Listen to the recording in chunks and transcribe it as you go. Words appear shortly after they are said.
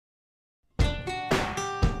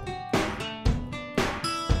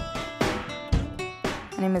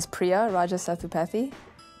My name is Priya Rajasethupathy,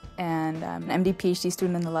 and I'm an MD PhD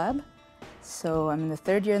student in the lab. So I'm in the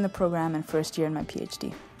third year in the program and first year in my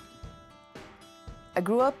PhD. I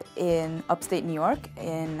grew up in upstate New York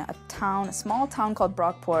in a small town called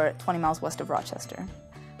Brockport, 20 miles west of Rochester.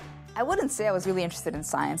 I wouldn't say I was really interested in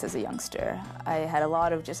science as a youngster. I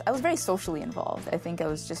was very socially involved. I think I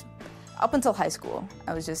was just, up until high school,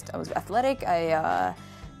 I was athletic. I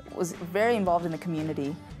was very involved in the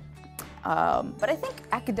community. But I think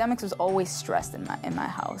academics was always stressed in my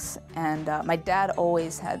house. And my dad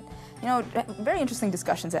always had, very interesting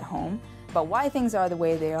discussions at home about why things are the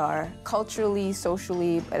way they are, culturally,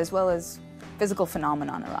 socially, but as well as physical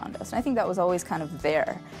phenomenon around us. And I think that was always kind of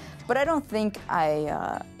there. But I don't think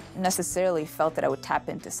I necessarily felt that I would tap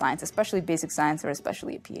into science, especially basic science or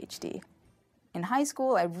especially a PhD. In high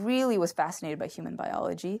school, I really was fascinated by human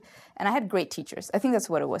biology, and I had great teachers. I think that's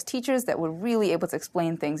what it was. Teachers that were really able to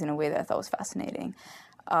explain things in a way that I thought was fascinating.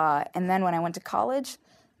 And then when I went to college,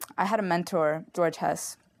 I had a mentor, George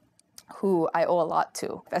Hess, who I owe a lot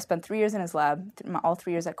to. I spent 3 years in his lab, all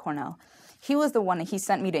 3 years at Cornell. He was the one, he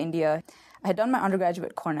sent me to India. I had done my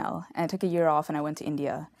undergraduate at Cornell, and I took a year off and I went to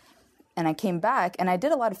India. And I came back, and I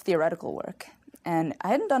did a lot of theoretical work. And I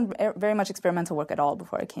hadn't done very much experimental work at all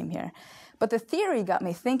before I came here. But the theory got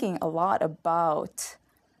me thinking a lot about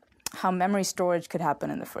how memory storage could happen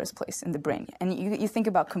in the first place in the brain. And you think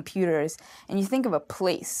about computers, and you think of a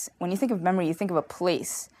place. When you think of memory, you think of a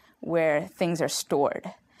place where things are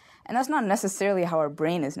stored. And that's not necessarily how our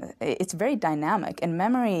brain is. It's very dynamic, and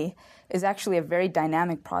memory is actually a very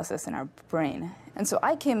dynamic process in our brain. And so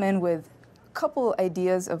I came in with a couple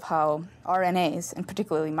ideas of how RNAs, and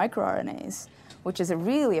particularly microRNAs, which is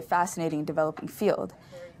really a fascinating developing field,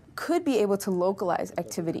 could be able to localize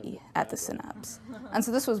activity at the synapse. And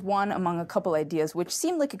so this was one among a couple ideas which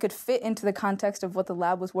seemed like it could fit into the context of what the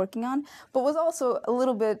lab was working on, but was also a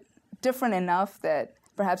little bit different enough that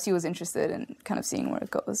perhaps he was interested in kind of seeing where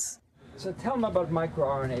it goes. So tell them about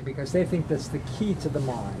microRNA, because they think that's the key to the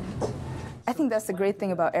mind. I think that's the great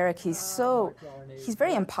thing about Eric. He's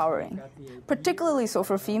very empowering, particularly so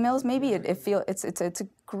for females. Maybe it's a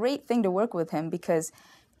great thing to work with him, because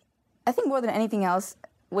I think more than anything else,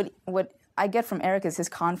 what I get from Eric is his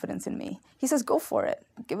confidence in me. He says, go for it,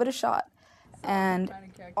 give it a shot. And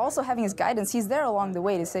also having his guidance, he's there along the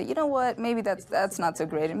way to say, you know what, maybe that's not so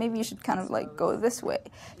great, and maybe you should kind of like go this way.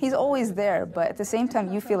 He's always there, but at the same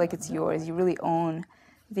time, you feel like it's yours. You really own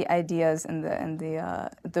the ideas and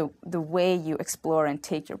the way you explore and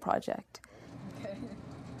take your project. Okay.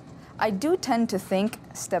 I do tend to think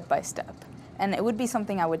step by step. And it would be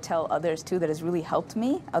something I would tell others too that has really helped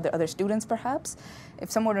me, other students perhaps.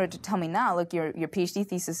 If someone were to tell me now, look, your PhD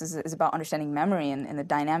thesis is about understanding memory and the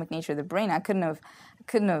dynamic nature of the brain, I couldn't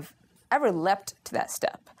have ever leapt to that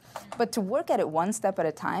step. But to work at it one step at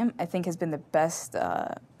a time, I think has been the best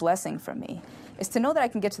blessing for me, is to know that I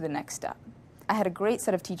can get to the next step. I had a great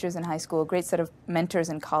set of teachers in high school, a great set of mentors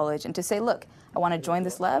in college, and to say, look, I want to join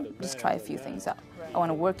this lab, just try a few things out. I want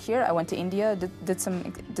to work here. I went to India, did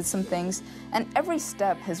some things, and every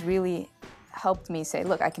step has really helped me say,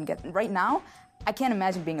 look, I can get, right now, I can't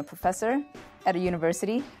imagine being a professor at a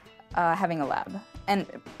university having a lab. And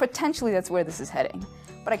potentially that's where this is heading.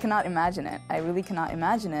 But I cannot imagine it. I really cannot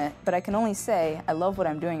imagine it, but I can only say I love what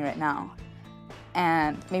I'm doing right now.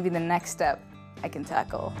 And maybe the next step I can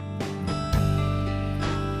tackle.